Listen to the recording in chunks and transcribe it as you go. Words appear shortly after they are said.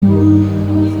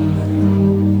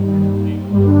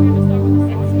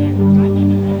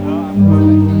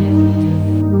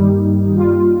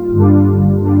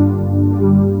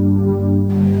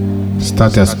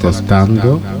State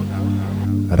ascoltando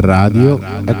Radio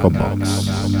Echobox.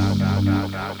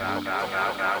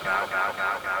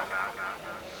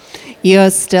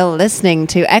 You're still listening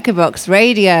to Echobox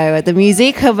Radio at the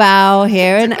Muziekgebouw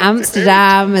here in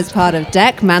Amsterdam as part of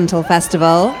Dekmantel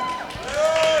Festival.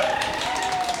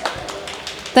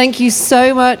 Thank you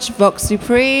so much, Vox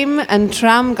Supreme and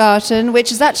Tramgarten,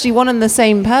 which is actually one and the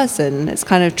same person. It's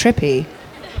kind of trippy.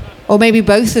 Or maybe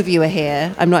both of you are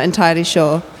here. I'm not entirely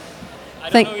sure. I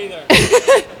don't know either.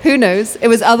 Who knows? It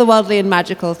was otherworldly and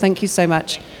magical. Thank you so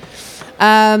much.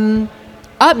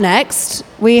 Up next,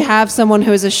 we have someone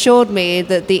who has assured me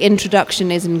that the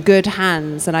introduction is in good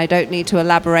hands and I don't need to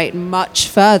elaborate much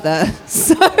further.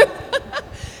 So,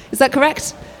 is that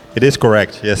correct? It is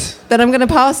correct, yes. Then I'm going to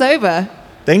pass over.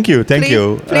 Thank you.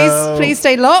 Please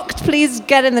stay locked. Please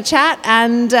get in the chat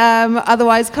and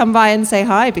otherwise come by and say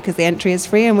hi because the entry is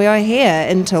free and we are here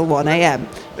until 1 a.m.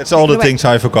 That's all the things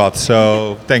I forgot.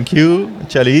 So thank you,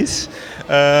 Chalice.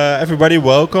 Everybody,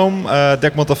 welcome.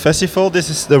 Dekmantel Festival.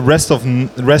 This is the rest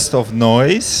of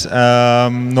noise.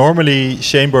 Normally,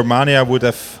 Shane Bormania would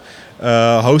have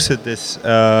hosted this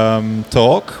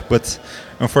talk, but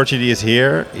unfortunately,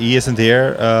 he isn't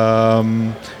here.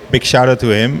 Big shout out to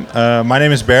him. My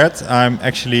name is Bert. I'm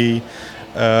actually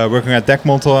working at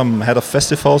Dekmantel. I'm head of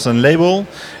festivals and label.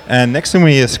 And next to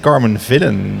me is Carmen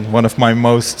Villain, one of my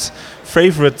most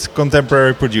favorite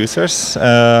contemporary producers.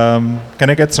 Can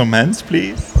I get some hands,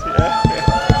 please?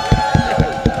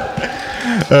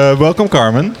 Yeah. Welcome,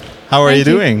 Carmen. How are you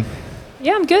doing?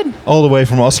 Yeah, I'm good. All the way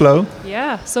from Oslo?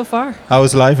 Yeah, so far. How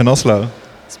is life in Oslo?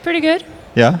 It's pretty good.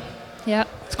 Yeah? Yeah.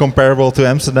 It's comparable to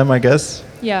Amsterdam, I guess?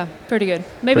 Yeah, pretty good.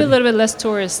 Maybe a little bit less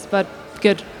tourists, but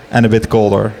good. And a bit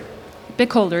colder. A bit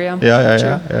colder, yeah.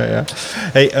 Yeah.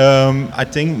 Hey, I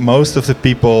think most of the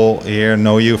people here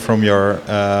know you from your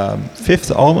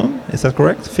fifth album. Is that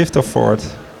correct? Fifth or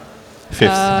fourth? Fifth,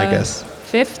 I guess.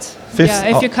 Fifth.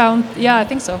 Yeah, if you count. Yeah, I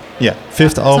think so. Yeah,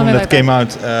 fifth album that like came out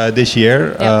this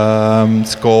year. Yeah.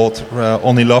 It's called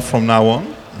Only Love From Now On.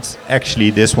 It's actually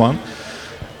this one.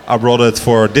 I brought it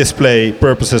for display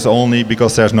purposes only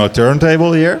because there's no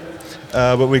turntable here.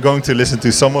 But we're going to listen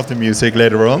to some of the music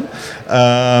later on.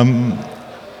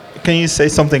 Can you say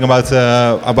something about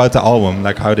the album?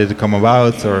 Like, how did it come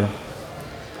about, or?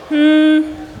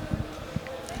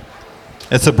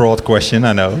 It's a broad question,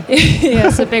 I know. Yeah,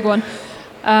 it's a big one.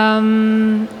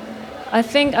 I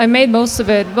think I made most of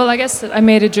it. Well, I guess I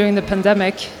made it during the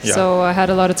pandemic, so I had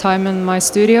a lot of time in my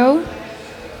studio.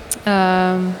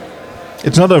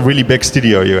 It's not a really big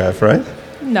studio you have, right?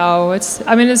 No, it's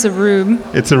a room.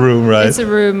 It's a room, right? It's a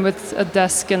room with a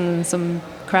desk and some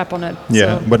crap on it.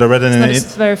 Yeah, so but I read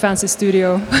it's a very fancy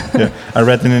studio. Yeah, I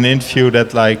read in an interview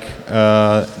that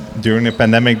during the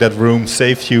pandemic, that room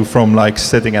saved you from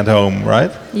sitting at home,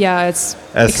 right? Yeah, it's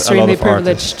As extremely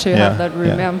privileged to have that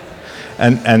room. Yeah.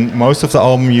 And most of the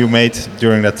album you made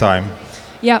during that time.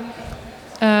 Yeah,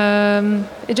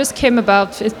 it just came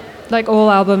about. Like all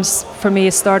albums for me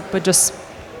start with just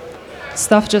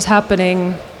stuff just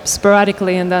happening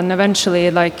sporadically, and then eventually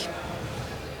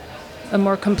a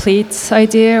more complete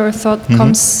idea or thought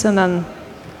comes, and then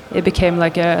it became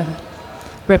like a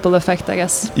ripple effect, I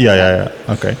guess. Yeah.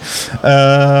 Okay.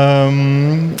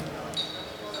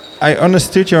 I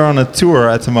understood you're on a tour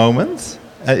at the moment.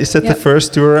 Is that the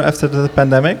first tour after the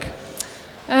pandemic?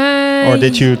 Or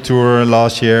did you tour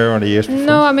last year or the years before?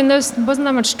 No, I mean, wasn't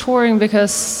that much touring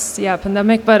because,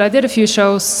 pandemic, but I did a few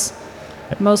shows,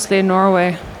 mostly in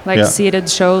Norway, seated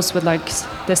shows with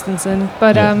distancing.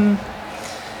 But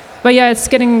it's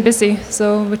getting busy,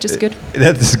 which is good.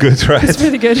 That is good, right? It's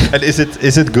really good. And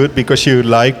is it good because you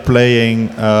like playing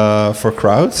for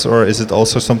crowds, or is it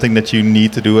also something that you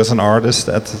need to do as an artist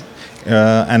at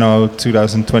anno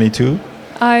 2022?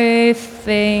 I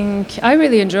think I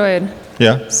really enjoy it.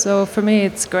 Yeah. So for me,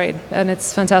 it's great, and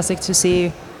it's fantastic to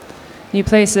see new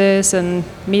places and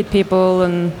meet people,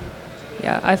 and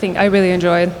I think I really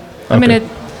enjoy it. Okay. I mean,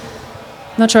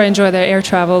 not sure I enjoy the air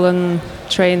travel and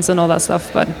trains and all that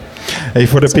stuff, but hey,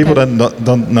 for the people that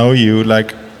don't know you,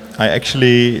 I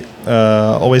actually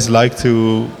always like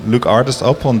to look artists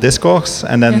up on Discogs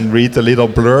and then read a little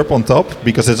blurb on top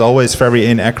because it's always very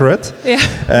inaccurate. Yeah.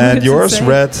 And yours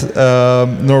read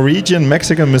Norwegian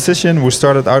Mexican musician who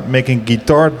started out making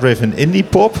guitar-driven indie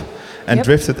pop and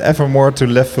drifted ever more to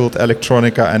left-field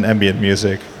electronica and ambient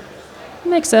music.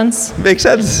 Makes sense. Makes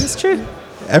sense. It's true.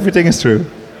 Everything is true.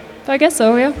 I guess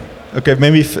so. Yeah. Okay,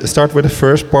 maybe start with the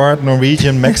first part,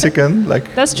 Norwegian Mexican.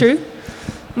 That's true.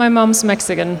 My mom's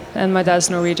Mexican and my dad's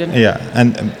Norwegian. Yeah,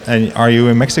 and are you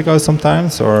in Mexico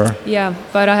sometimes, or? Yeah,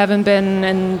 but I haven't been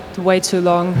in way too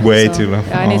long. Way too long.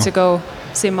 Yeah, I need to go.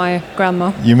 see my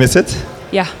grandma. You miss it?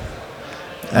 Yeah,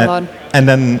 a lot. And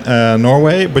then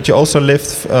Norway, but you also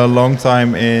lived a long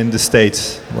time in the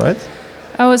States, right?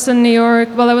 I was in New York.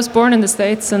 Well, I was born in the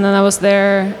States, and then I was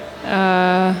there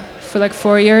for like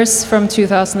 4 years, from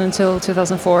 2000 until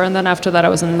 2004, and then after that I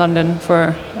was in London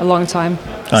for a long time.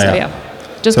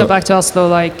 Just got back to Oslo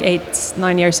like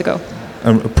 8-9 years ago.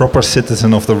 A proper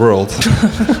citizen of the world.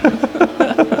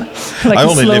 Like I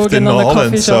only lived in slogan on the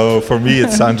Holland, coffee so shop. for me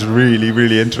it sounds really,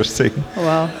 really interesting.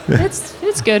 Well,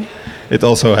 it's good. It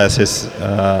also has its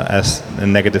as a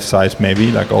negative side,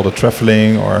 maybe, like all the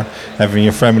traveling or having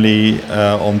your family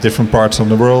on different parts of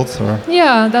the world. Or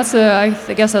Yeah, I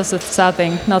guess that's a sad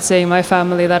thing, not seeing my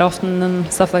family that often and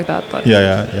stuff like that. But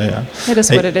yeah. it is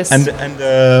what it is. And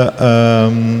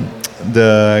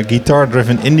the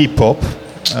guitar-driven indie pop,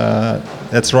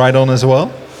 that's right on as well.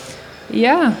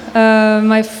 Yeah,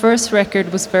 my first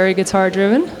record was very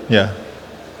guitar-driven. Yeah.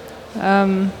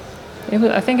 I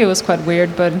think it was quite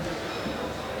weird, but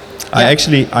I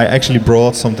actually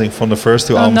brought something from the first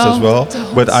two albums as well,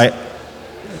 don't. but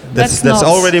that's not.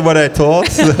 already what I thought.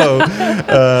 So I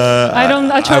try I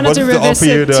not to wanted to offer revisit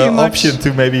you the too much. option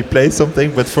to maybe play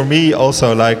something, but for me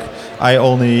also, like, I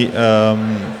only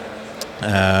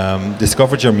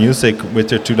discovered your music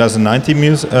with your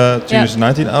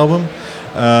 2019 album,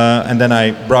 and then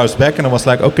I browsed back and I was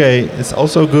like, okay, it's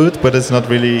also good, but it's not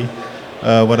really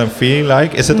what I'm feeling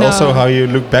like. Is it No. also how you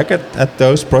look back at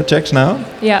those projects now?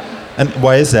 Yeah. And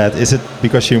why is that? Is it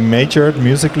because you majored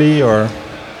musically, or?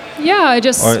 Yeah,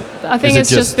 Or I think is it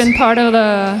it's just been part of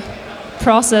the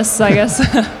process, I guess.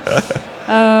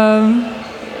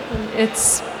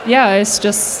 It's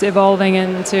just evolving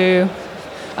into.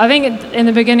 I think in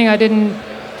the beginning I didn't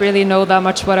really know that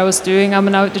much what I was doing. I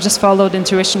mean, I just followed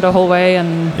intuition the whole way,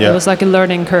 and it was like a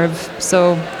learning curve.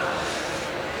 So,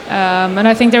 and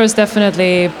I think there was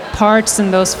definitely parts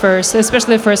in those first,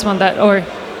 especially the first one or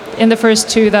in the first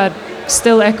two that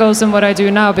still echoes in what I do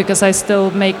now, because I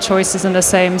still make choices in the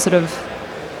same sort of,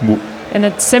 in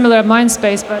a similar mind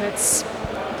space, but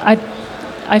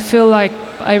I feel like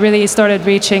I really started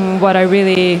reaching what I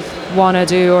really want to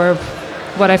do, or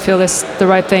what I feel is the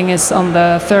right thing, is on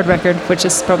the third record, which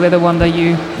is probably the one that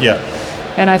you... Yeah.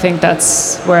 And I think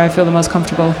that's where I feel the most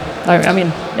comfortable. I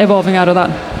mean, evolving out of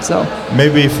that, so...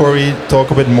 Maybe before we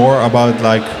talk a bit more about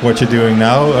like what you're doing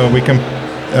now, we can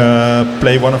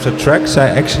play one of the tracks. I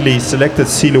actually selected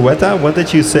Silhouetta. What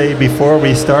did you say before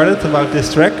we started about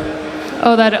this track?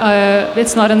 Oh, that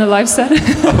it's not in the live set?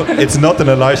 It's not in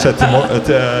a live set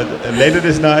later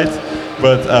this night,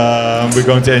 but we're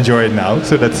going to enjoy it now,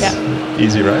 so that's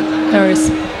easy, right? No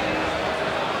worries.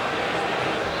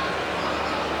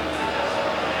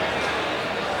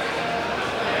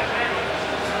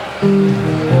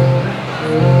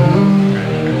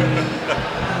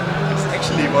 It's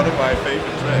actually one of my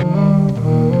favorite tracks.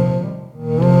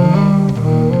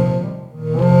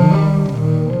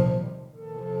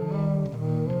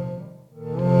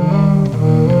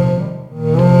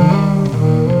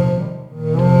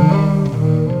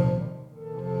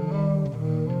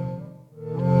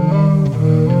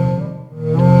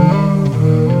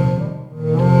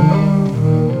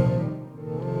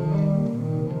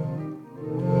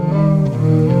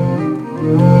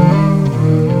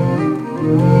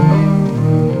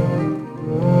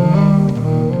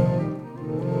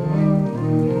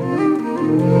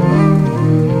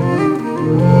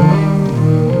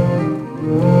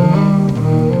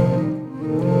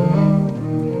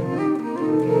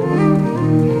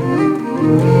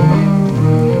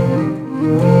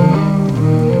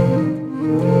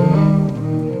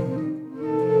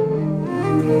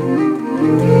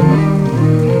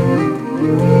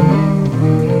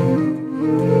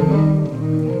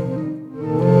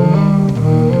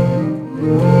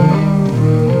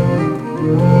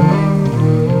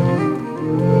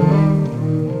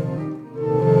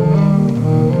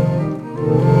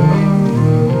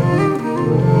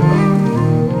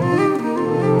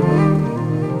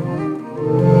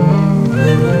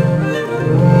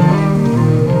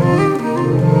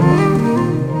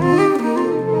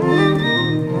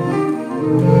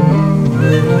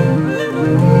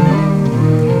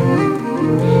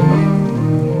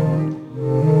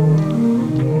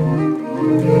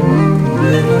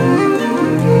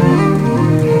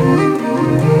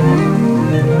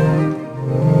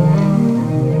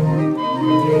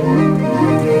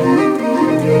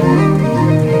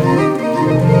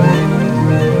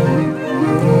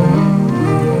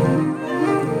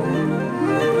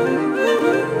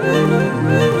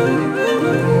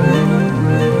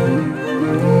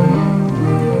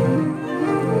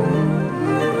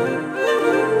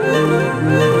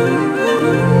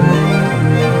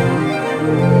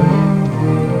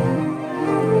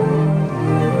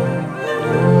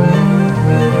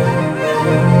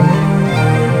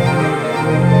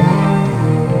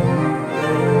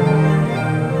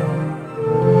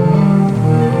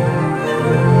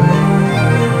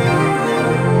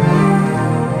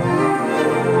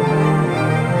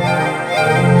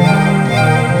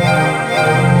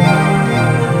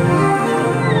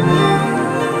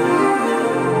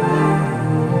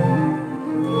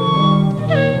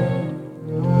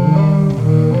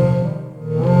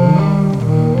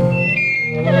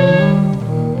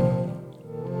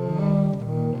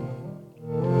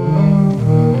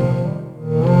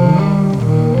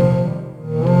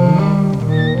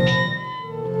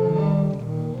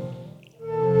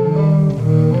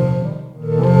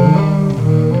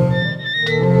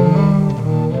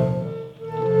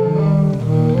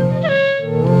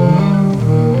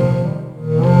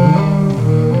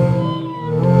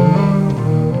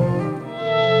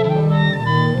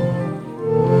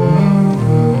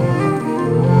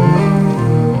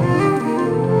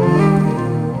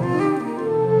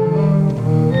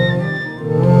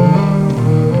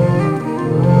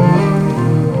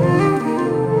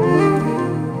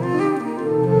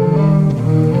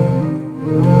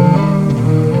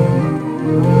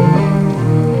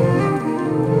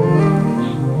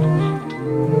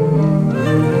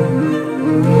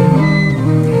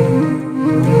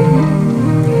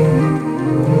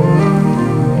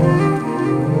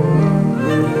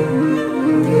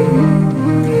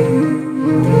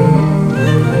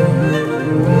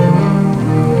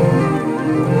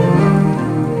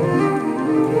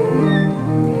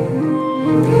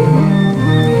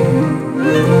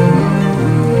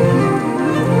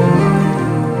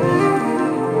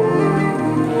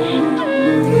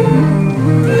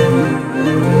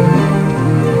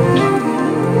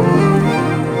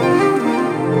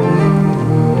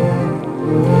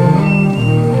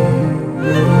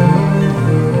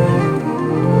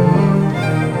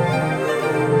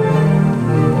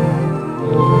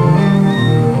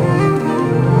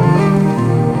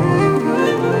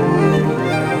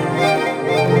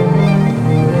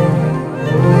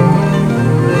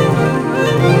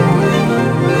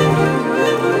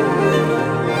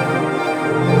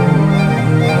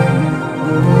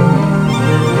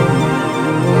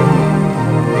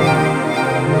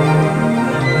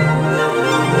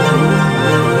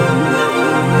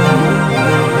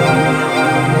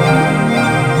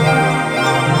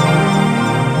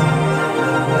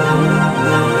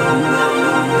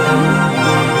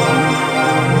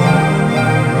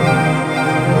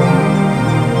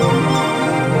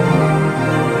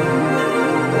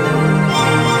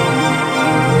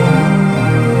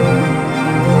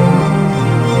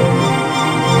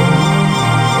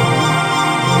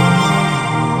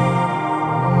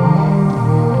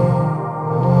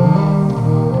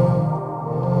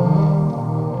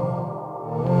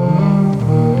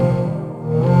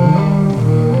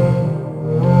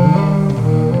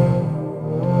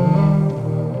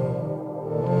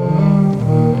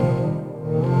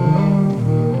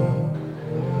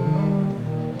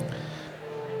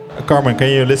 Carmen, can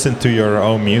you listen to your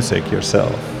own music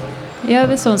yourself? Yeah,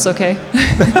 this one's okay.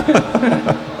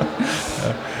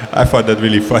 I find that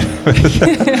really funny.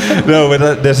 No,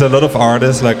 but there's a lot of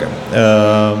artists like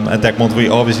at Dekmantel. We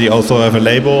obviously also have a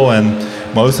label, and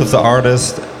most of the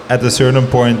artists at a certain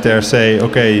point they say,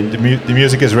 okay, the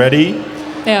music is ready.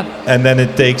 Yeah. And then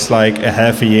it takes like a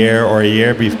half a year or a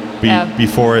year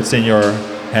before it's in your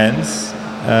hands.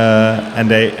 And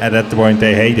they at that point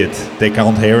they hate it. They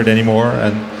can't hear it anymore.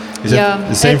 And is it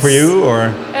the same for you,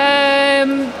 or?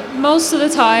 Most of the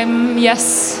time,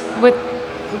 yes. But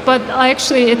it's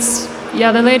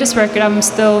the latest record I'm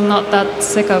still not that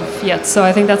sick of yet. So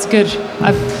I think that's good.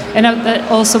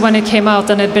 Also when it came out,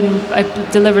 and I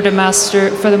delivered the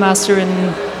master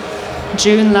in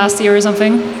June last year or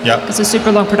something. Yeah. It's a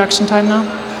super long production time now.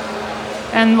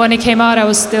 And when it came out, I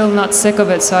was still not sick of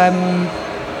it. So I'm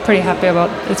pretty happy about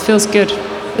it. It feels good.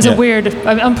 It's a weird.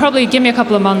 I'm probably give me a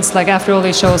couple of months, like after all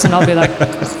these shows, and I'll be like,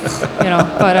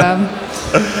 But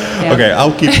yeah. Okay,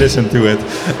 I'll keep listening to it.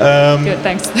 Good,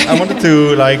 thanks. I wanted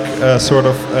to sort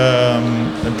of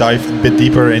dive a bit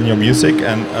deeper in your music,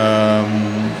 and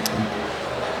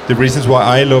the reasons why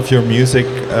I love your music,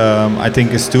 I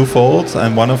think, is twofold,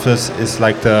 and one of us is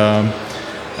like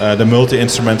the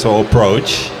multi-instrumental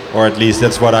approach, or at least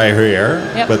that's what I hear.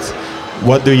 Yep. But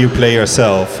what do you play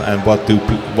yourself, and what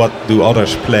do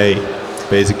others play,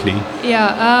 basically?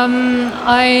 Yeah,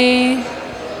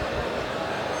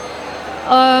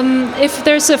 if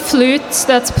there's a flute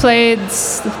that's played,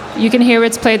 you can hear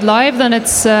it's played live, then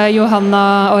it's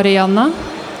Johanna Oriana,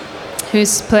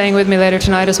 who's playing with me later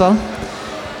tonight as well.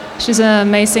 She's an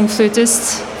amazing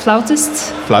flautist.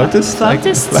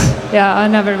 Yeah, I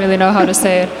never really know how to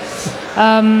say it.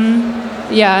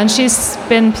 Yeah, and she's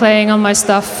been playing on my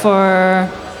stuff for,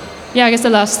 I guess the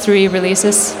last 3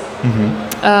 releases.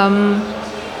 Mm-hmm.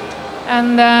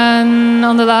 And then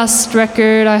on the last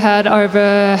record, I had Arve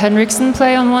Henriksen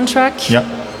play on one track. Yeah.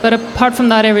 But apart from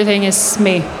that, everything is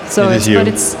me. So I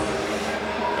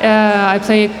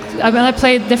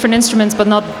play different instruments, but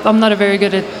I'm not a very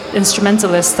good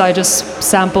instrumentalist. I just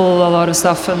sample a lot of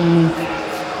stuff and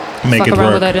make fuck it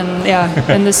around work. with it, and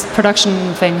in this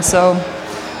production thing. So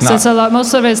it's a lot.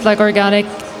 Most of it is like organic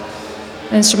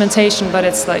instrumentation, but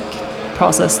it's like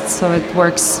processed, so it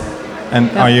works. And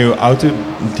are you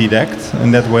autodidact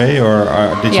in that way, or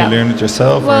did you learn it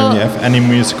yourself, or do you have any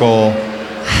musical?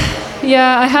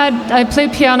 Yeah, I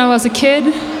played piano as a kid.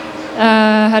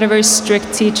 Had a very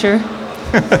strict teacher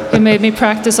who made me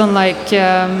practice on like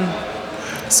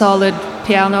solid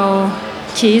piano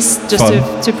keys just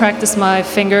to practice my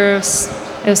fingers.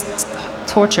 It was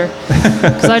torture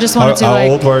because I just wanted to How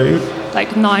old were you?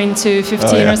 Like 9 to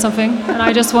 15 or something, and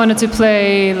I just wanted to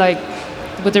play like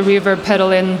with the reverb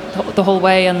pedal in the whole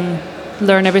way and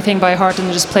learn everything by heart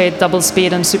and just play it double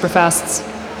speed and super fast.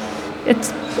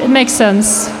 It makes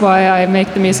sense why I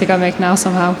make the music I make now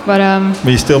somehow, but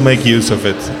you still make use of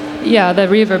it. Yeah, the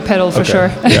reverb pedal for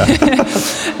sure. Yeah.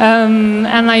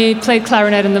 And I played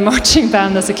clarinet in the marching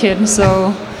band as a kid,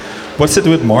 so. What's it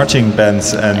with marching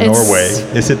bands and Norway?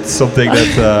 Is it something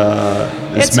that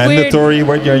is mandatory weird.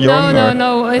 When you're young?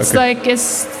 No. It's like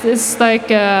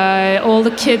all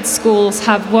the kids' schools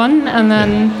have one, and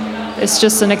then it's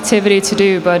just an activity to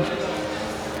do. But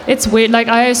it's weird. Like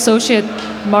I associate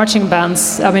marching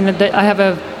bands. I mean,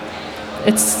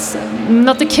 it's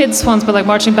not the kids ones, but like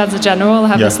marching bands in general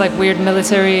have this like weird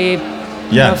military,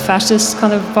 fascist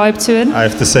kind of vibe to it. I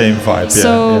have the same vibe.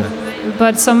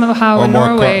 But somehow in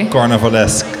Norway,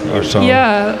 carnivalesque or so.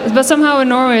 Yeah, but somehow in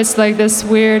Norway it's like this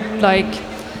weird like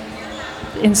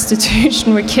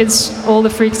institution where kids, all the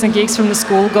freaks and geeks from the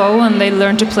school go and they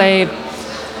learn to play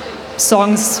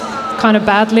songs kind of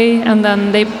badly, and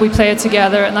then we play it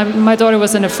together. And my daughter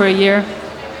was in it for a year,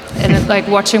 and like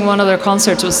watching one of their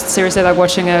concerts was seriously like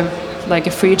watching a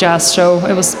free jazz show.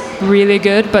 It was really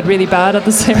good but really bad at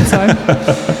the same time.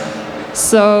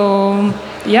 So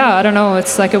yeah, I don't know.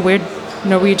 It's like a weird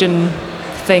Norwegian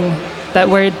thing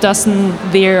where it doesn't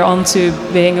veer onto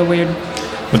being a weird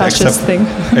fascist thing.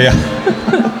 Yeah.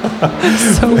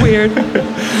 So weird.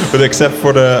 But except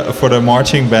for the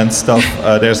marching band stuff,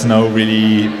 there's no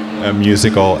really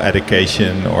musical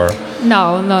education or.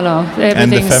 No.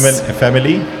 And the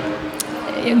family.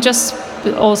 Just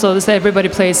also, everybody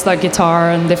plays like guitar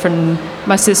and different.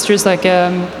 My sister's like a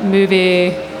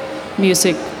movie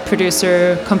music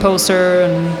producer, composer,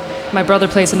 and my brother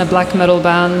plays in a black metal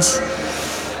band.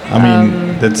 I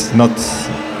mean, it's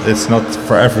not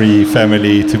for every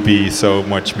family to be so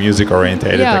much music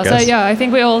orientated, I guess. I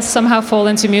think we all somehow fall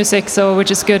into music,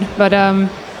 which is good. But I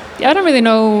don't really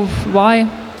know why,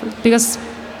 because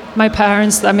my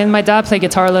parents, I mean, my dad played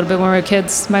guitar a little bit when we were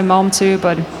kids, my mom too,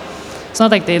 but it's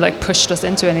not like they like pushed us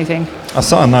into anything. I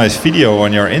saw a nice video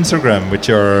on your Instagram with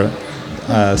your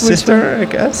sister, I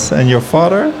guess, and your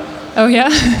father. Oh yeah.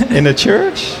 In a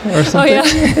church or something. Oh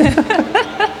yeah.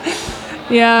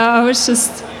 Yeah,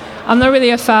 I'm not really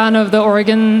a fan of the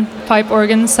pipe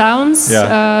organ sounds.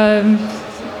 Yeah.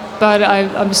 But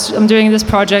I'm doing this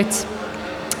project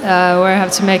where I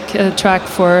have to make a track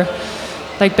for,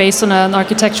 like, based on an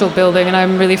architectural building, and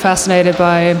I'm really fascinated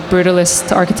by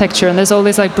brutalist architecture. And there's all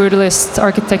these like brutalist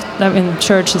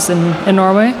churches in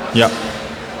Norway. Yeah.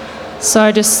 So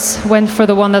I just went for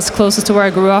the one that's closest to where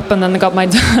I grew up, and then got my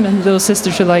dad and little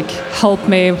sister to like help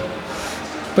me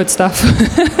with stuff.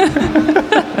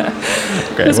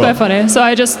 Okay, it's quite funny. So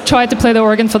I just tried to play the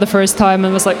organ for the first time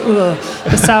and was like, ugh,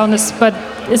 the sound is, but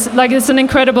it's an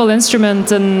incredible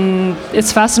instrument and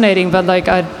it's fascinating, but like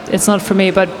it's not for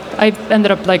me. But I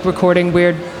ended up like recording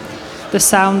the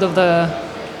sound of the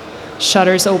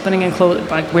shutters opening and closing,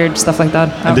 like weird stuff like that.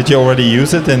 And did you already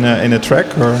use it in a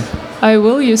track, or? I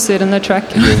will use it in the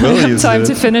track. You will use time it.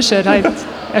 to finish it. I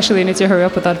actually need to hurry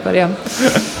up with that, but yeah.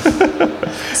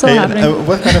 It's all happening.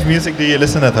 What kind of music do you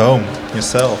listen at home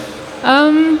yourself?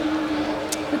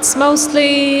 It's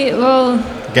mostly, well...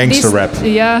 Gangster rap.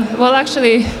 Yeah, well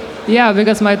actually, yeah,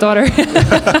 because my daughter,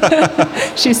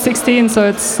 she's 16, so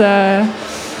it's a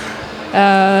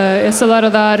lot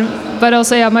of that. But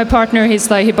also, yeah, my partner, he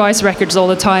buys records all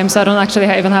the time, so I don't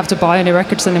actually even have to buy any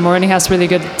records anymore, and he has really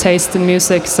good taste in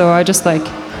music, so I just like,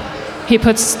 he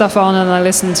puts stuff on and I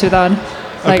listen to that.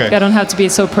 Like, okay. I don't have to be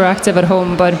so proactive at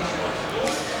home, but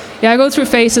yeah, I go through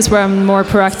phases where I'm more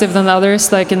proactive than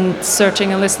others, like in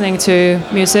searching and listening to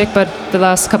music, but the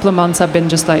last couple of months I've been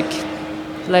just like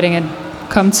letting it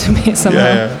come to me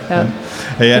somehow.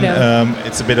 Hey, and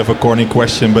it's a bit of a corny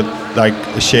question, but like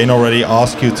Shane already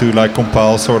asked you to like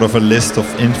compile sort of a list of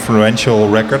influential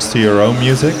records to your own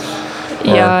music.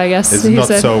 Yeah, I guess it's not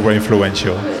so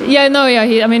influential. Yeah, no,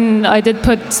 yeah. I mean, I did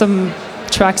put some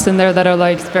tracks in there that are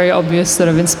like very obvious sort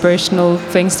of inspirational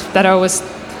things that I always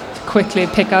quickly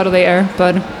pick out of the air,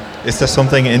 but is there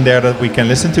something in there that we can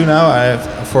listen to now?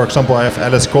 For example, I have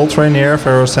Alice Coltrane here,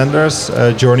 Pharoah Sanders,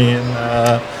 Journey in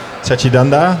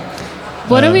Sachidanda.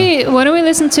 Why don't we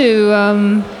listen to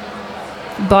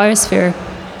Biosphere?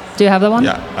 Do you have that one?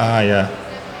 Yeah. Yeah.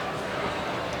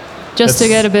 Just to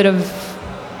get a bit of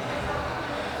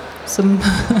some.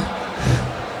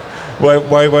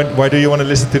 Why do you want to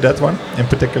listen to that one in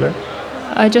particular?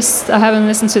 I haven't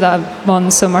listened to that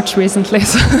one so much recently.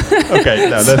 So okay,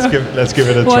 now let's give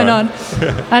it a try. Why not?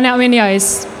 And I mean, yeah,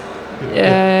 he's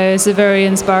a very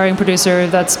inspiring producer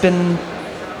that's been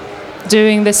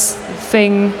doing this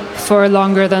thing for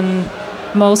longer than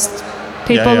most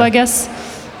people, I guess.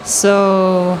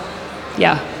 So,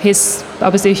 yeah, he's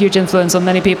obviously a huge influence on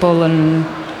many people, and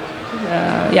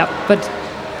but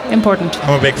important.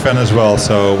 I'm a big fan as well,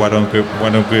 so why don't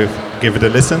we give it a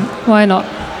listen? Why not?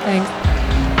 Thanks.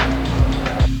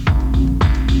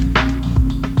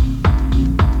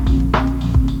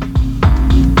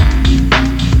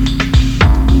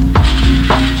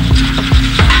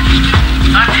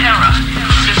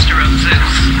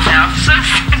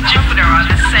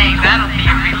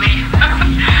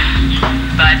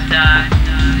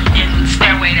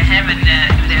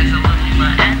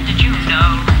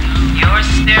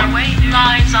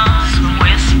 Lies on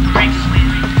whispering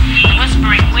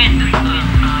wind, the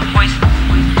voice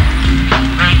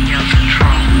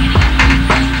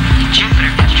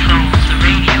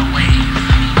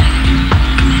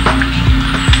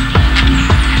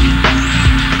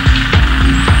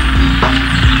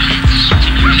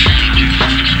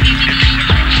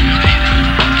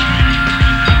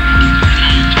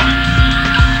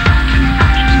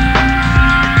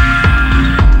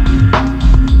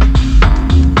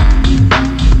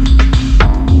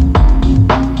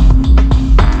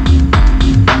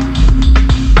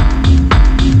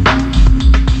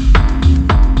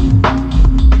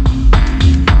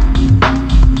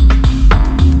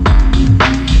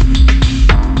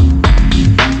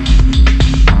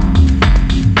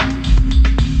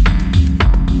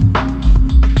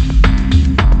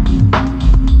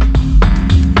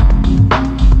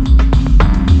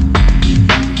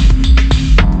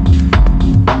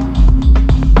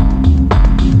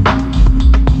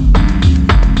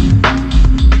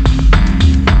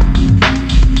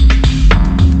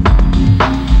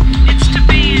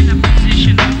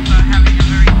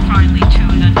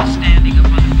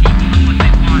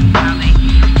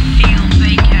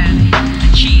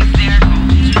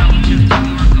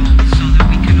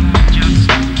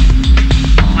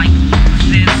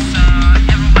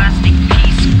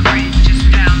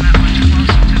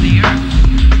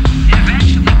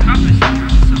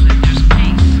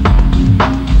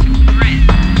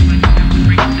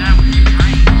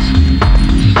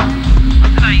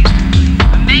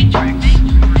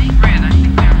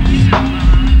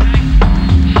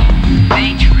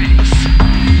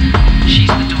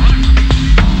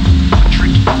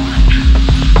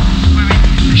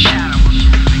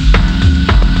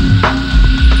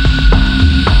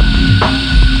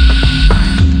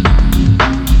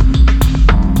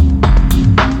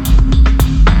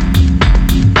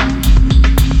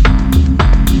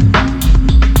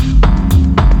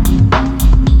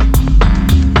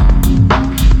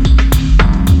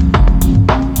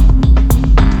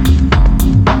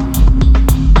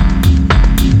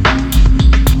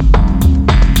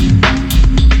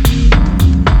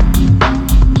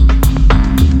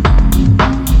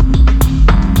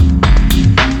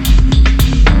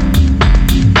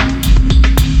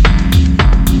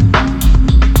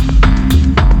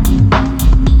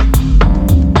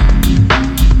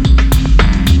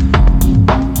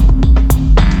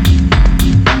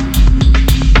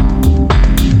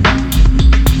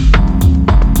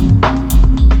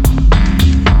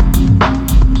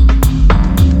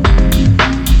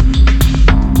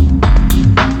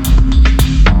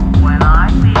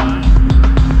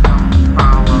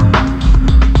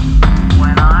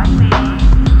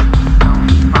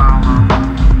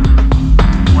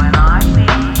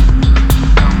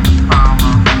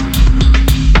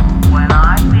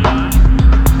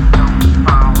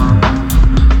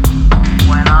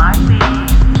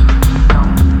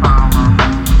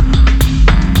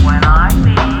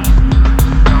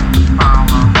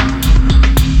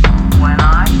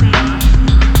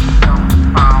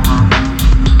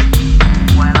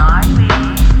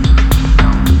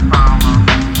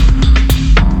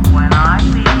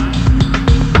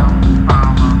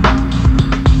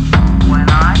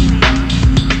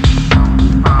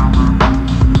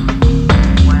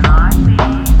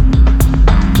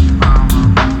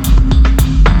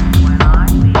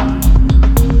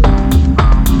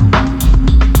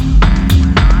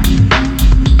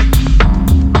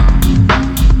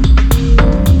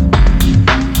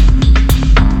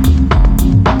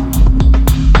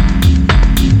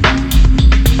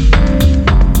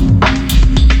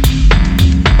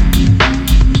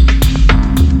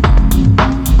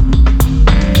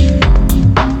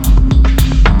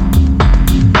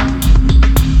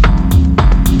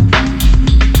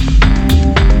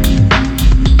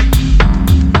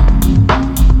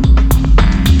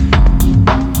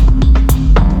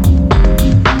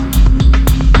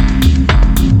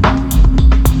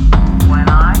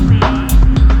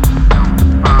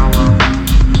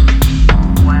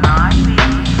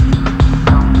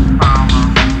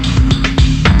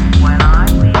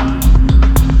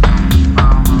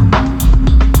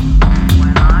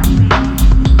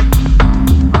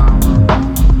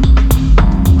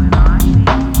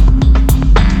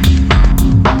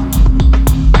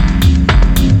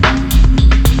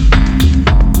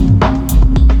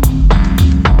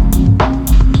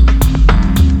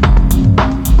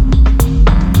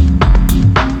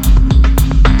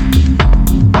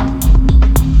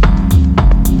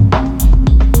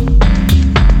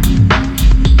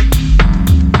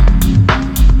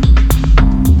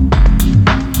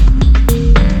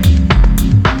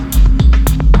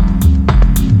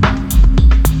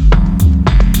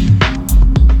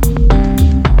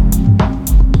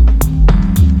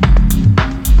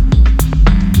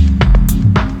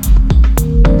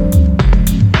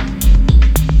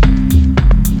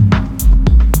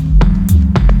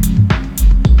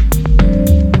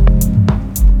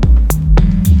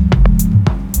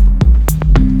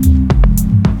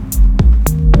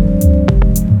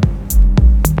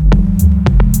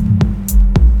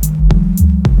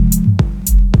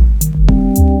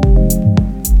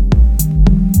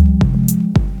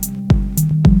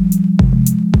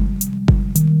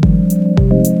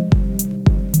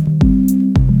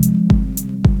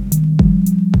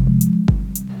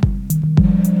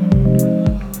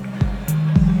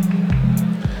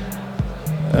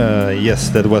Yes,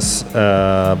 that was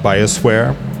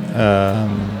Biosware.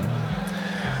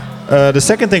 The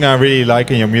second thing I really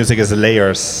like in your music is the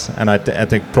layers, and I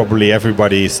think probably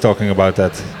everybody is talking about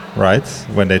that, right?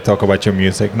 When they talk about your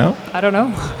music, no? I don't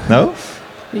know. No?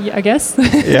 Yeah, I guess.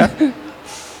 Yeah?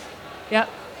 Yeah.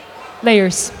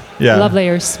 Layers. Yeah. I love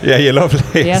layers. Yeah, you love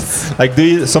layers. Yes. Like, do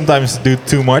you sometimes do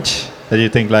too much that you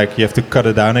think like you have to cut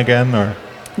it down again, or?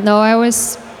 No, I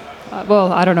always,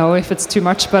 well, I don't know if it's too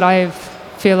much, but I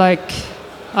feel like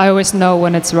I always know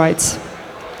when it's right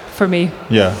for me.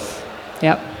 Yeah.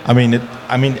 Yeah.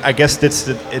 I guess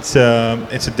it's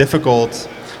a difficult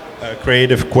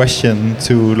creative question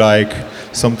to like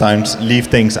sometimes leave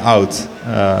things out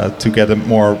to get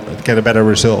a better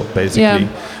result, basically.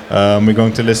 Yeah. We're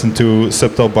going to listen to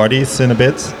Subtle Bodies in a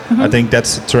bit. I think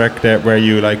that's a track where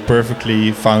you like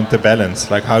perfectly found the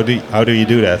balance. Like how do you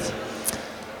do that?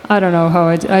 I don't know how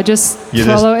I just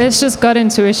follow. It's just gut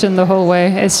intuition the whole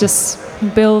way. It's just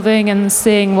building and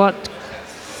seeing what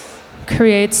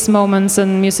creates moments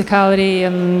and musicality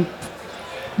and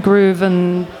groove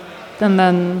and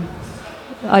then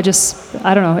I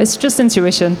don't know. It's just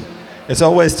intuition. It's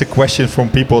always the question from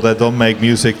people that don't make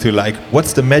music to like,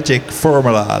 what's the magic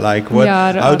formula? Like, what?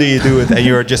 Yeah, how do you do it? And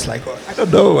you're just like, oh, I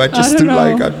don't know. I'm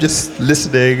just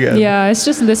listening. And yeah, it's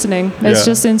just listening. It's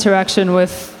just interaction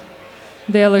with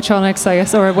the electronics, I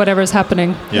guess, or whatever's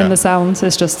happening in the sounds.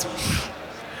 It's just,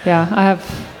 But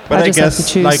I just guess have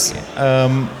to choose. like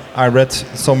I read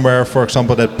somewhere, for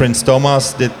example, that Prince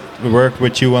Thomas did work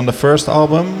with you on the first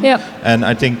album. Yeah. And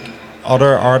I think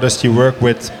other artists you work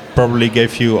with probably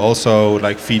gave you also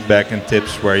like feedback and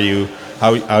tips where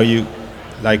how you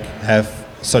like have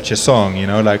such a song, you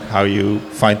know, like how you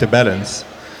find the balance.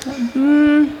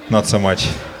 Not so much.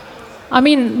 I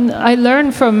mean, I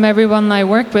learn from everyone I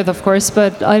work with, of course,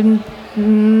 but I'm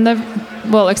never,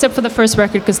 well, except for the first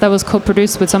record, because that was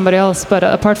co-produced with somebody else. But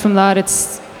apart from that,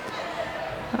 it's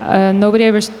nobody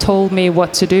ever told me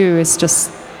what to do. It's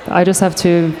just, I just have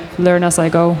to learn as I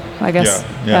go, I guess.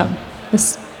 Yeah.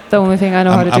 It's the only thing I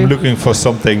know how to do. I'm looking for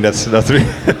something that's not really,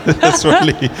 that's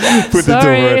really put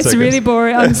Sorry, into words. it's really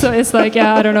boring. It's like,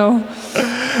 I don't know.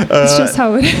 It's just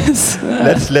how it is.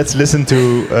 Let's listen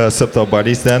to Subtle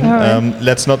Bodies then. Right.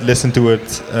 Let's not listen to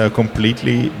it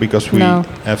completely because we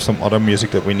have some other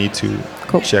music that we need to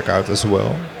check out as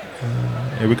well.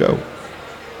 Here we go.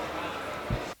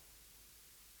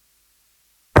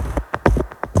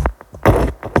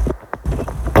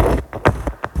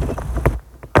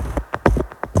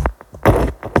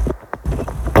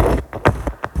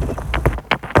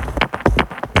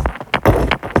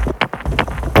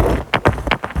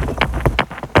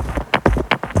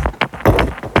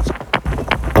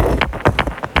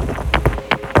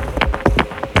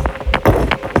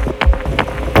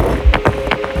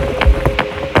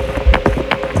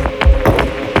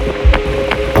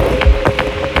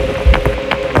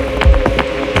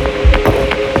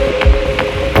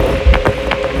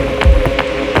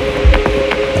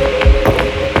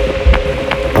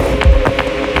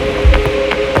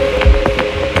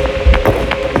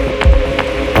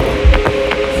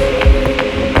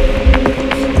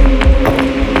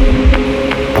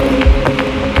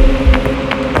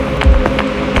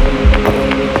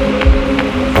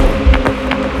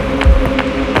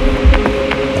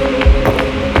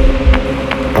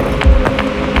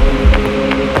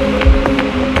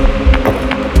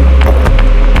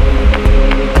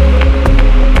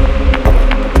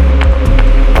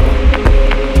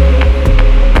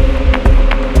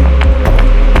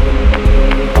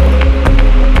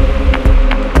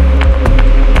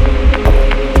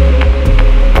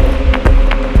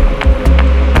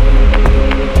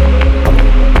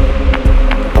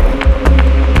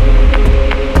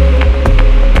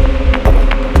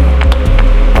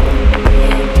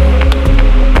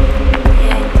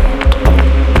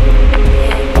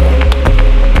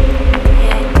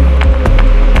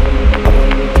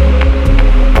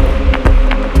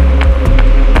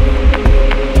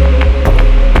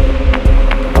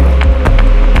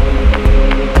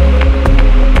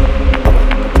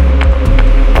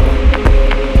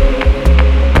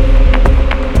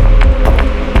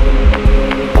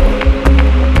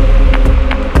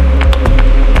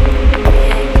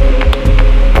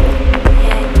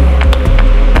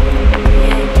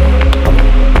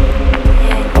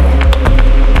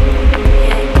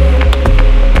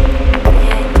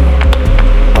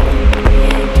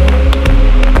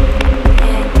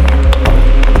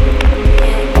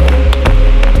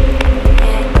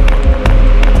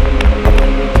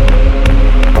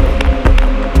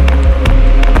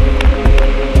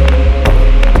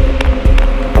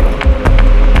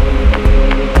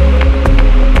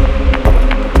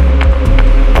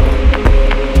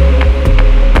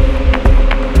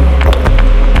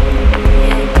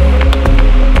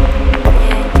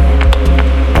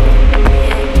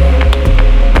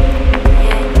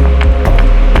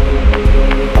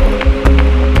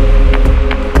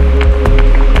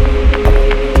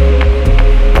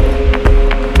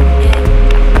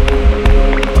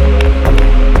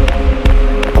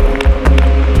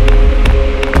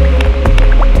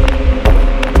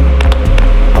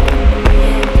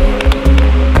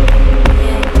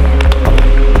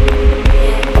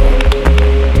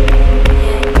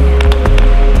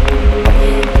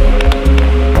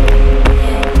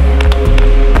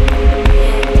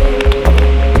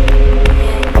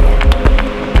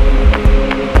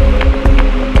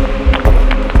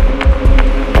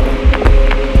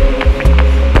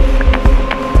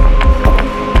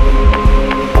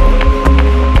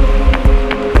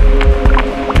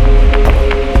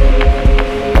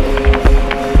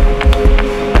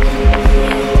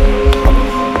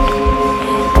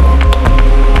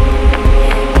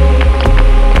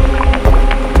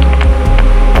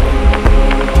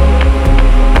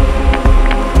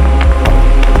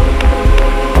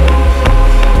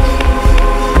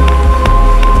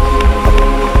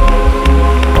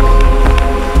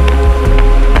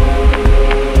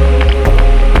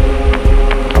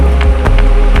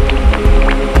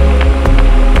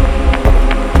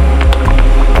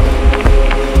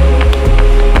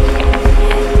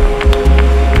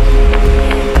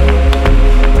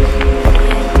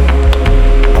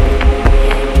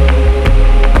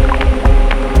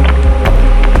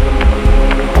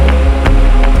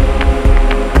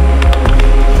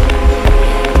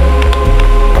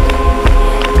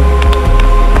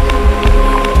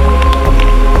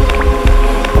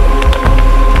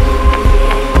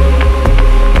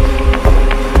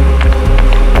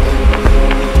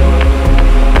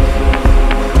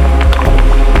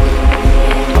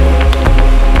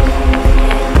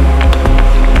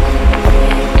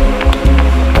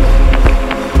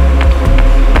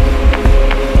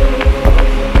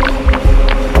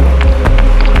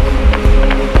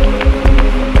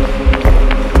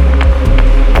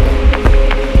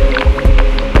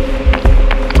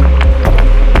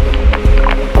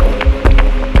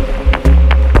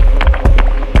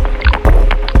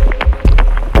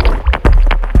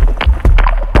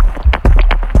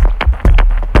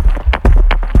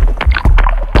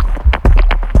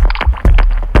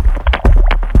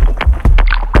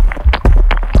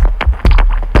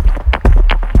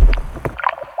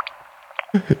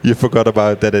 You forgot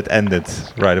about that it ended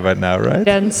right about now, right?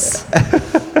 Dance.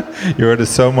 You heard it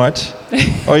so much.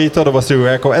 Oh, you thought it was the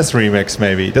URKOS remix,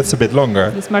 maybe. That's a bit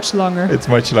longer. It's much longer. It's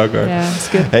much longer. Yeah, it's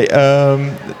good. Hey,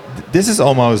 this is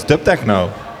almost dub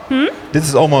techno. This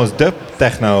is almost dub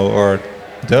techno or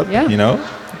dub, Yeah. you know?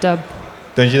 Dub.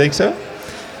 Don't you think so?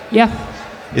 Yeah.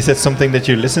 Is that something that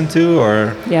you listen to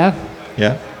or? Yeah.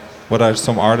 Yeah. What are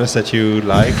some artists that you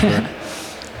like? Or?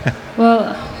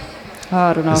 Well,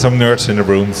 I don't know. Some nerds in the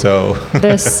room, so.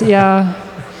 This, yeah.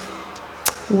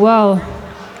 Well.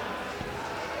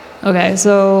 Okay,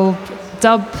 so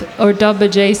dub or dub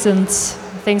adjacent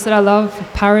things that I love: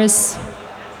 Paris,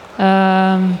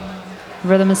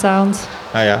 rhythm and sound,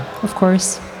 Ah, yeah. of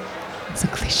course. It's a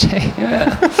cliche,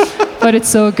 but it's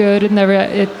so good.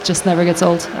 It just never gets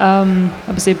old.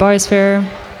 Obviously, Biosphere,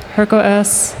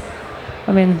 URKOS.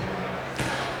 I mean,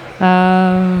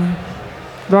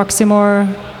 Roxymore,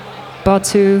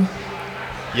 Batu.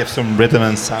 You have some rhythm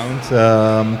and sound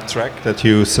track that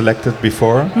you selected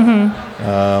before.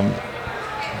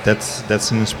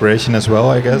 That's an inspiration as well,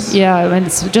 I guess. Yeah, I mean,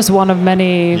 it's just one of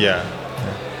many Yeah.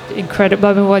 incredible.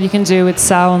 I mean, what you can do with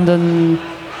sound and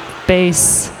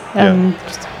bass and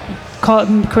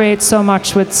create so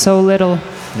much with so little.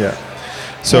 Yeah.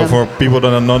 So Yeah. for people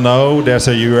that don't know, there's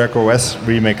a URKOS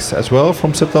remix as well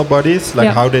from Subtle Bodies. Like,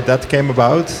 Yeah. how did that came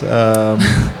about?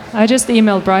 I just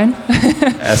emailed Brian.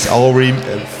 As all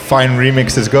fine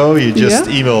remixes go, you just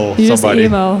email You somebody.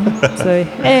 just email. Say,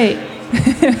 hey.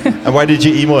 And why did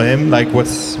you email him? Like,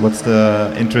 what's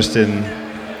the interest in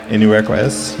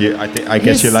URKOS? I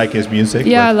guess you like his music.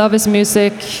 Yeah, I but- love his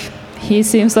music. He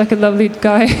seems like a lovely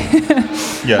guy.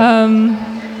 Yeah.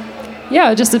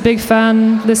 Yeah, just a big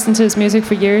fan. Listened to his music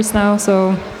for years now.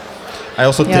 So I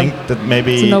also Yeah. think that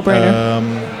maybe It's a no-brainer.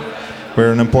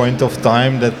 we're in a point of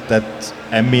time that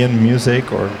ambient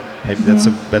music, or maybe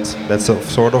that's a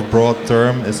sort of broad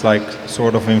term, is like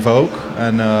sort of in vogue,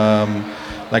 and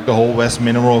like the whole West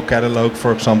Mineral catalog,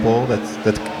 for example,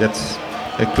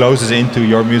 that closes into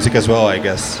your music as well, I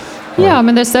guess. yeah, I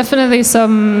mean, there's definitely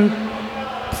some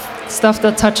stuff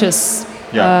that touches.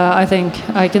 Yeah. I think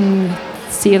I can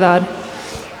see that.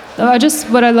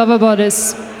 What I love about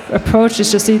his approach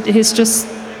is just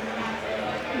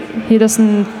he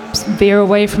doesn't veer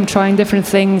away from trying different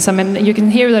things. I mean, you can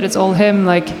hear that it's all him.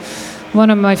 Like, one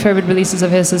of my favorite releases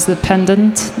of his is the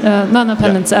Pendant, not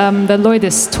Pendant, the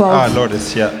Lloydis 12. Ah,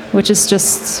 Lourdes, yeah. Which is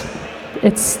just,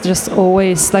 it's just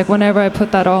always like whenever I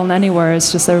put that on anywhere,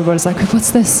 it's just everybody's like,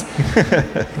 what's this?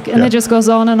 And it just goes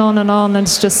on and on and on, and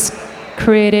it's just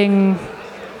creating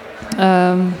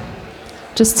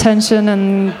just tension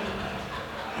and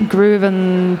groove,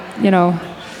 and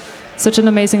such an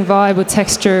amazing vibe with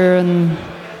texture, and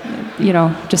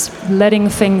just letting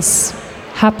things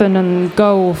happen and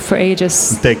go for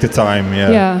ages. Take the time, yeah.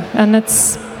 Yeah,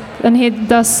 and he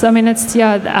does. I mean, it's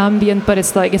ambient, but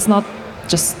it's like it's not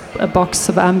just a box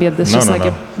of ambient. It's just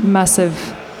a massive.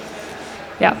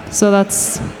 Yeah, so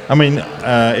that's. I mean,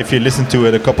 if you listen to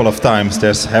it a couple of times,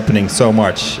 there's happening so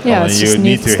much. Yeah, it's you just need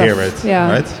neat to stuff. hear it.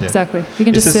 Yeah, right? Yeah. Exactly. You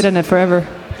can just sit in it forever.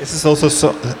 This is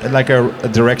also like a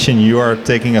direction you are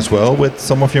taking as well with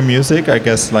some of your music. I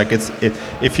guess like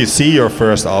if you see your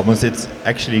first albums, it's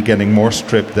actually getting more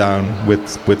stripped down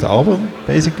with the album,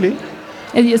 basically.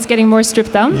 It's getting more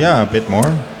stripped down. Yeah, a bit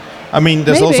more. I mean,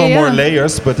 there's Maybe, also more yeah.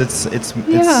 layers, but it's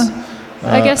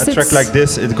I guess a track it's- like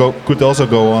this. Could also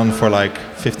go on for like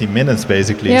 50 minutes,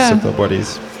 basically. Yeah. Subtle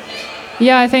Bodies.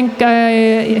 Yeah, I think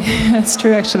it's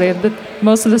true actually.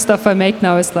 Most of the stuff I make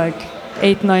now is like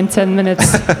 8, 9, 10 minutes.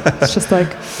 It's just like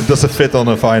It doesn't fit on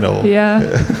a vinyl. yeah,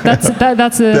 that's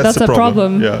the a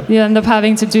problem. Yeah. You end up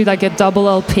having to do like a double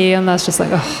LP, and that's just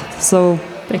like so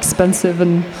expensive,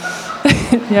 and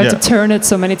you have to turn it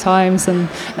so many times, and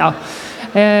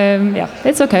yeah,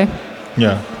 it's okay.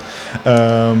 Yeah.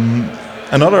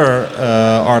 Another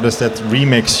artist that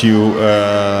remixed you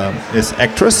is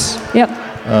Actress. Yep.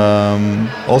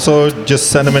 Also, just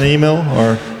send him an email,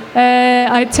 or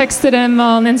I texted him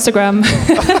on Instagram.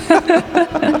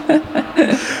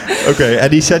 okay,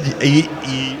 and he said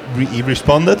he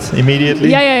responded immediately.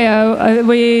 Yeah.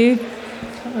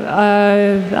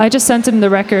 I just sent him the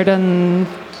record, and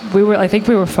I think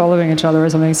we were following each other or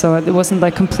something, so it wasn't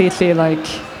like completely like.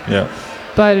 Yeah.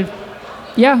 But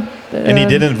yeah. And he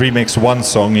didn't remix one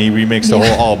song; he remixed the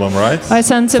whole album, right? I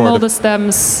sent him For all the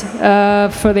stems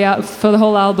for the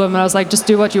whole album, and I was like, just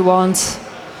do what you want,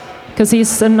 because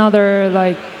he's another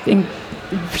like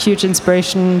huge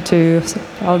inspiration to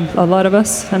a lot of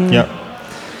us, and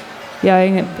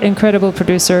incredible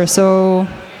producer. So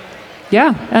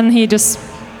yeah, and he just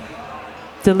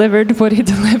delivered what he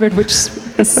delivered, which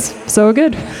is so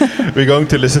good. We're going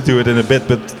to listen to it in a bit,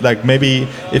 but like maybe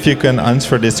if you can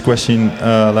answer this question,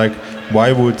 like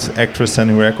why would actress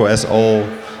Sandy Reco as all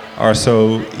are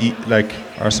so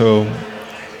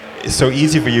it's so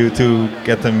easy for you to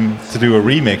get them to do a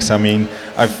remix? I mean,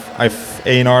 I've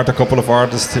A&R'd a couple of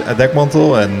artists at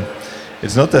Dekmantel, and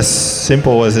it's not as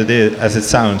simple as it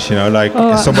sounds. You know, like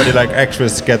somebody like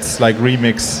actress gets like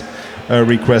remix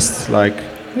requests like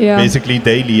basically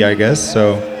daily, I guess.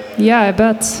 So yeah, I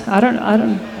bet. I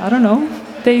don't know.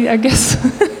 I guess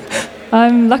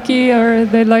I'm lucky, or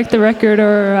they like the record,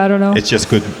 or I don't know. It's just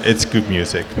good. It's good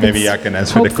music. Maybe I can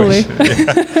answer hopefully. the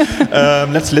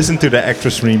question. Let's listen to the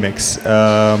actress remix.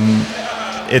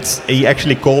 He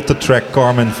actually called the track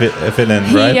Carmen Villain,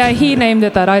 right? Yeah, he named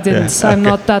it that. I didn't. Yeah. I'm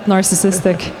not that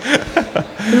narcissistic.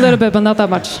 A little bit, but not that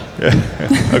much.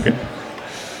 Okay.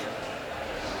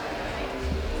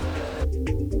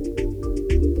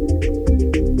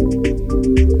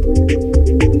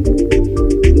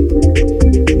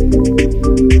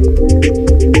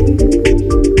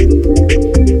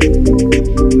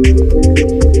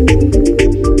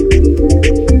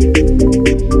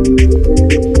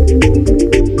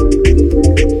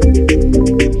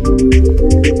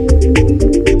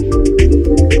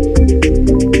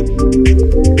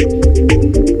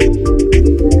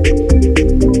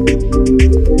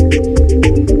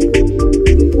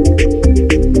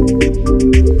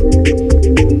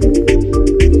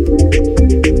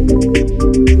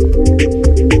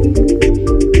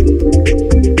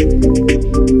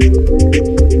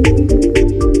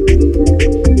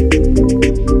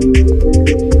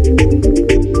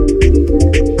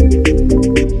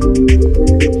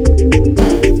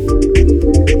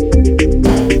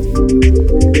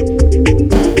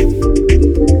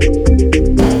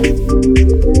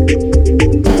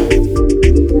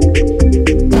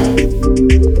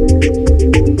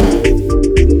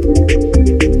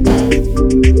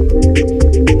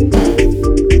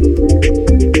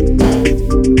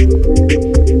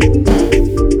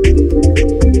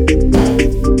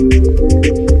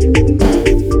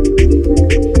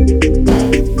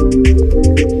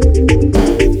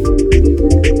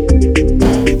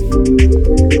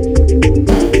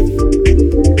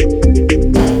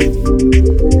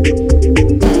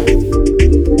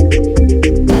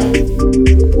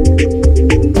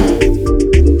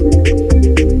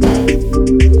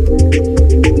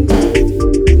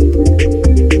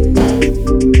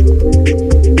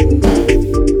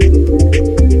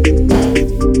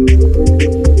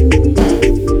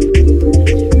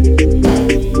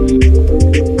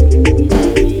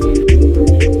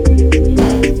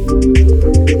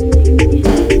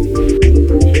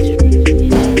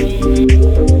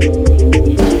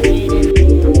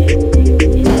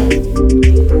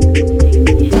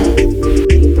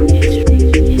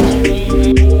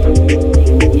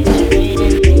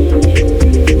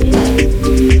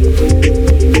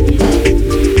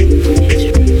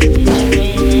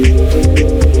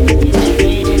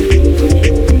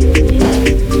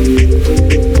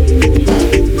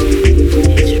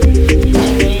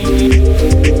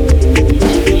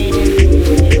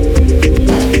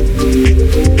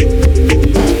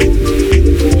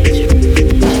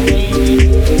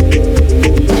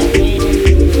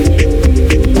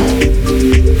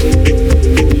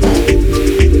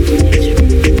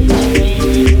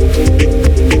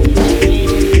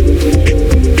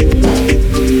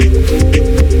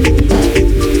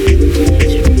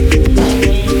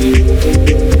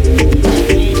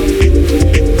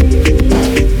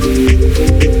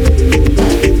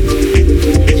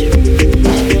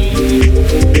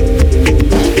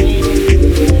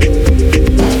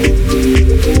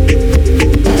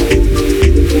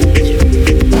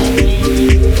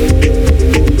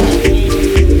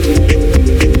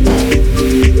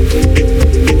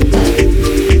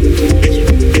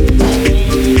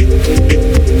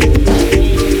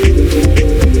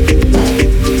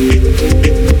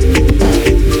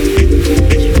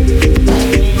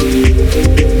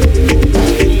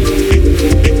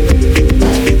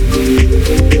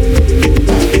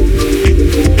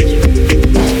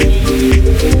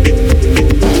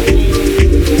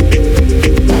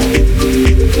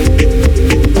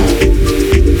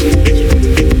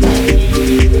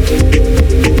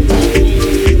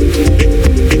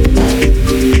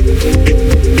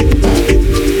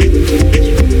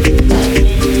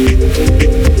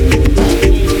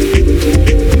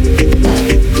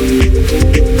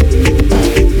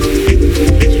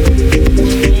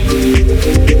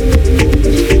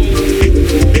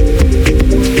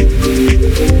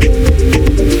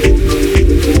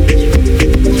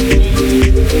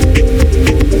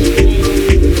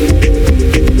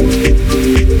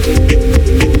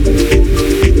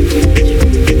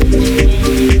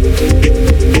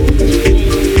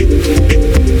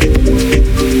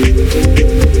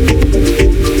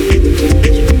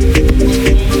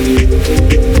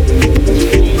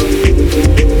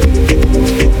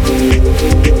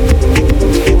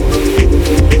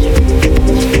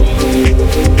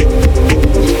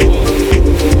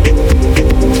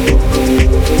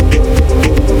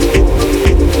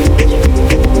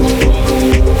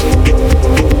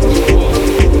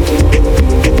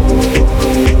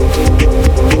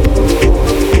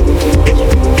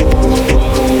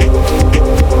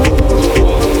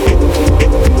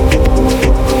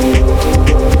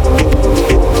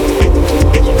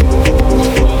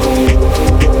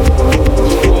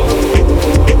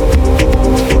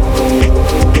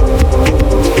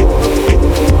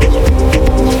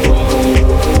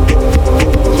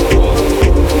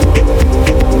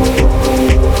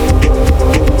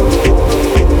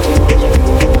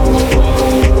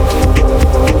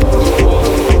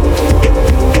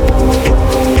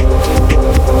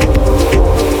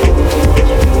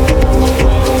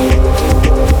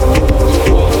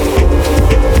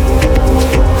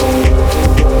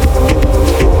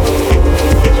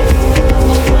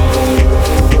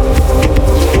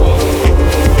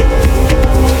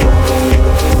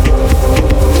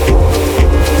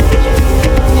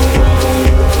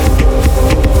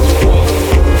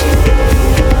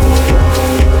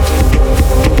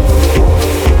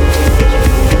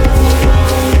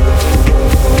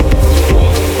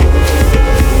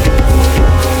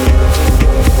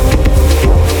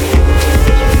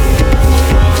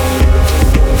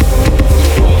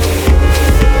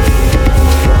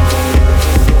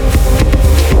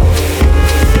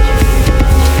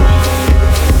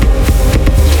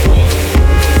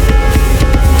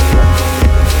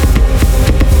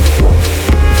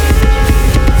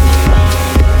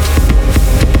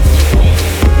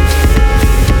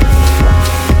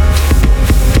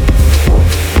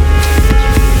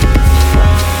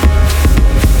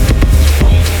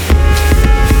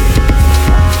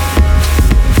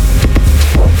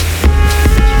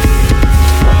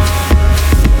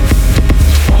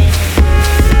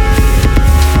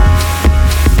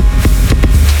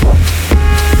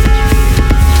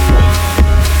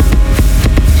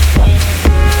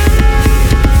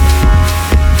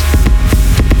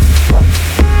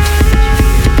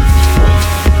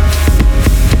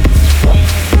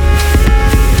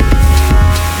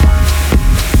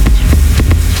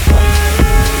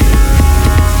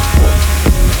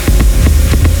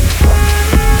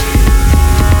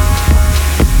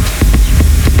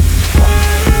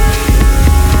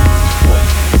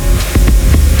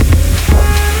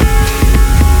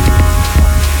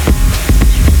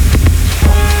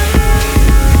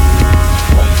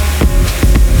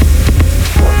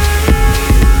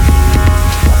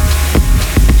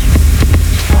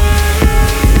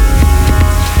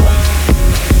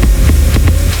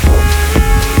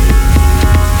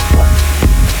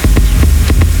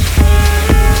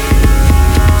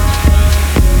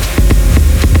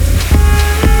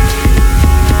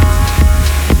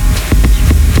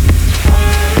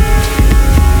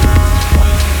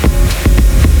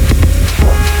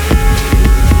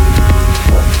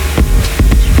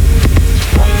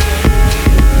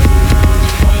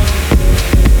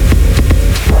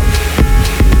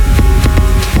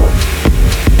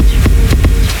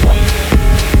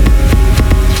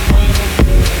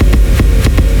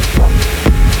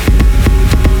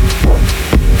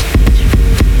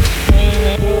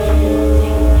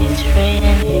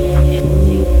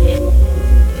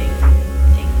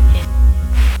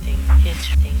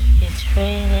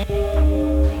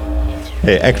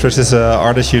 actress is an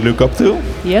artist you look up to?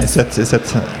 Yes. Is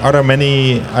that? Are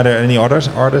there any other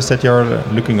artists that you're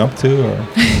looking up to? Or?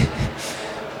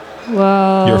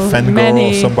 Well, You're a fangirl many.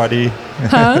 of somebody?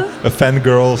 Huh? A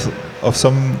fangirl of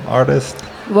some artist?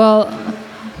 Well,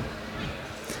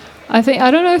 I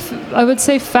don't know if I would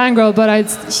say fangirl, but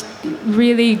it's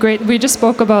really great. We just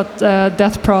spoke about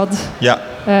Death Prod, Yeah.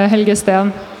 Helge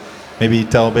Steen. Maybe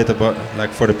tell a bit about,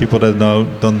 like, for the people that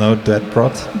don't know Death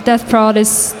Prod. Death Prod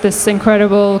is this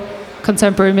incredible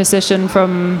contemporary musician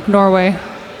from Norway,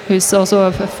 who's also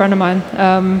a friend of mine.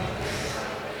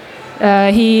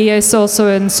 He is also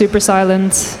in Super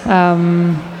Silent.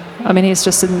 I mean, he's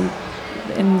just an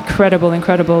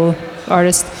incredible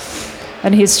artist,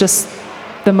 and he's just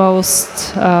the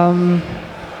most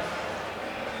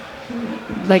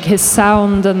like his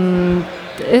sound, and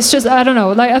it's just, I don't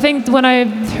know, like I think when I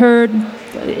heard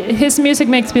his music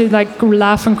makes me like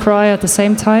laugh and cry at the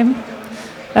same time,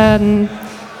 and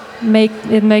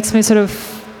it makes me sort of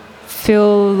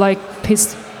feel like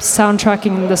he's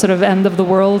soundtracking the sort of end of the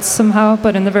world somehow,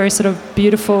 but in a very sort of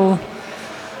beautiful.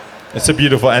 It's a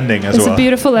beautiful ending as It's well. a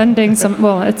beautiful ending.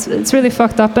 Well, it's really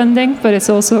fucked up ending, but it's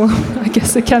also, I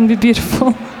guess, it can be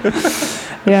beautiful.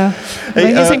 Yeah, Hey,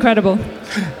 like, he's incredible.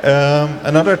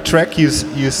 Another track you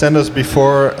sent us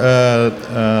before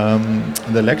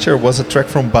the lecture was a track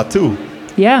from Batu.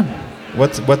 Yeah,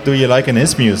 What do you like in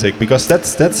his music? Because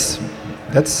that's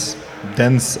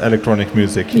dance electronic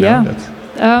music. You Yeah. know, that's-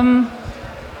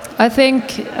 I think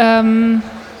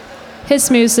his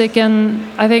music, and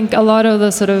I think a lot of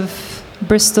the sort of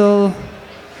Bristol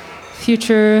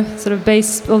future sort of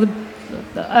bass. Well,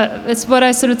 it's what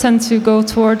I sort of tend to go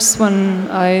towards when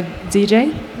I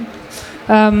DJ,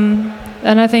 and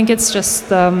I think it's just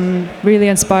really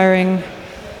inspiring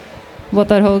what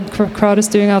that whole crowd is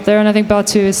doing out there. And I think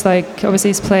Batu is like, obviously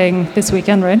he's playing this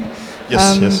weekend, right?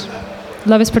 Yes, yes.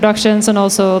 Love his productions, and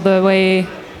also the way,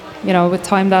 you know, with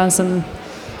time dance and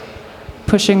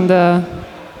pushing the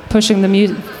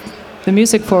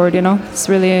music forward, you know, it's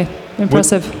really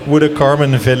impressive. Would a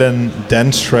Carmen Villain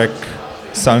dance track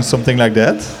sound something like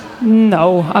that?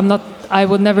 No, I'm not. I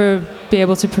would never be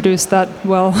able to produce that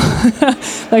well.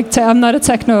 Like I'm not a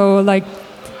techno like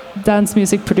dance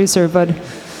music producer, but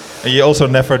And you also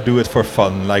never do it for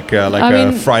fun, like I a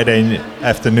mean- Friday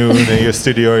afternoon in your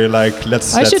studio. You're like,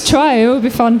 I should try. It would be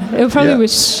fun. It would probably be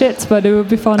shit, but it would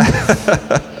be fun.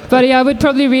 But yeah, I would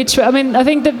probably reach. I mean, I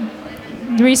think the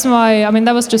reason why. I mean,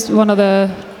 that was just one of the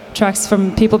tracks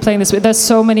from people playing this. There's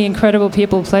so many incredible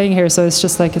people playing here, so it's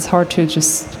just like it's hard to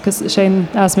just, because Shane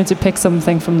asked me to pick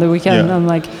something from the weekend, Yeah. and I'm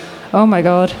like, oh my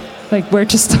god, like where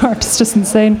to start? It's just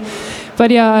insane.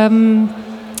 But yeah,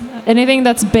 anything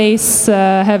that's bass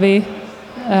heavy.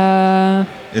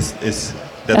 Is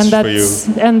And that's for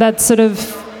you? and that sort of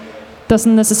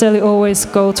doesn't necessarily always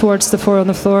go towards the four on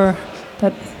the floor.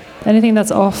 That anything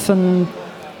that's off and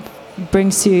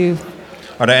brings you.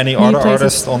 Are there any New other places.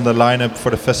 artists on the lineup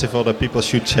for the festival that people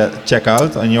should check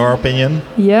out, in your opinion?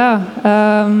 Yeah,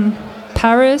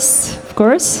 Paris, of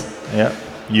course. Yeah,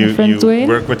 My friend you Dwayne.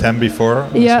 worked with him before.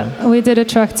 Yeah, so- we did a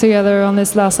track together on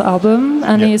his last album,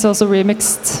 and Yeah. he's also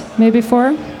remixed me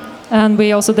before. And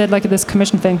we also did like this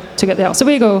commission thing together. Yeah, so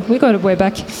we go way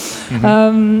back.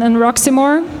 Mm-hmm. And Roxy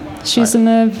Moore, she's an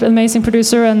amazing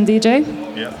producer and DJ.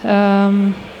 Yeah.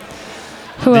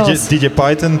 Who else? DJ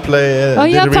Python play? Oh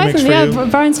did yeah, a remix Python. for Yeah,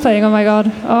 you? Brian's playing. Oh my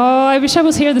god. Oh, I wish I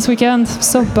was here this weekend. I'm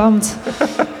so bummed.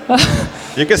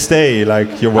 You can stay.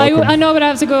 Like you're welcome. I know, but I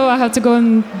have to go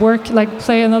and work, like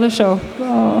play another show.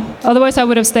 Oh. Otherwise, I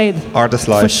would have stayed Artist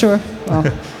for life. sure. Well,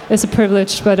 it's a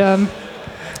privilege, but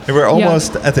We're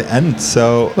almost at the end,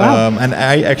 so Wow. and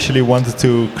I actually wanted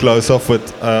to close off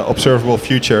with "Observable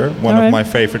Future," one All of right. my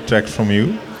favorite tracks from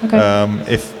you. Okay.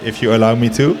 If you allow me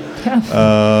to. yeah.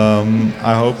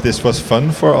 I hope this was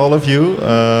fun for all of you.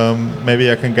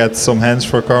 Maybe I can get some hands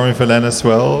for Carmen Villain as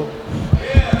well.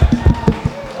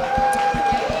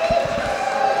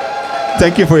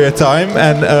 Thank you for your time,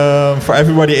 and for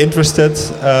everybody interested,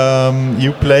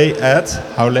 you play at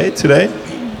how late today?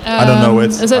 I don't know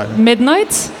it. Is it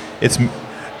midnight? It's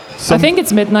I think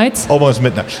it's midnight. almost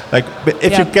midnight. Like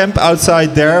if you Yeah. camp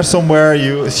outside there somewhere,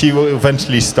 she will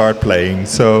eventually start playing.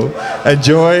 So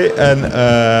enjoy and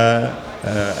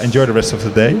enjoy the rest of the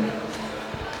day.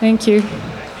 Thank you.